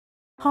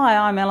Hi,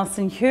 I'm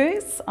Alison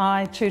Hughes.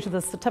 I tutor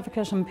the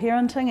Certificate in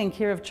Parenting and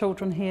Care of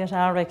Children here at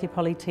Aoraki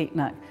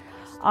Polytechnic.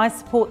 I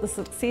support the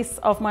success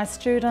of my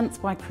students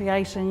by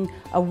creating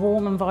a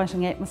warm,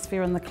 inviting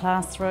atmosphere in the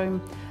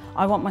classroom.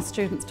 I want my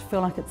students to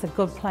feel like it's a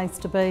good place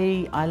to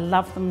be. I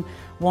love them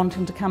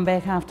wanting to come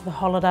back after the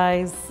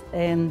holidays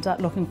and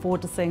looking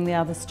forward to seeing the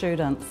other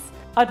students.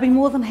 I'd be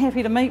more than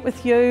happy to meet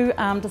with you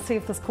to see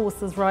if this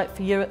course is right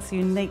for you. It's a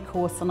unique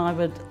course and I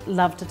would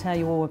love to tell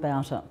you all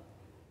about it.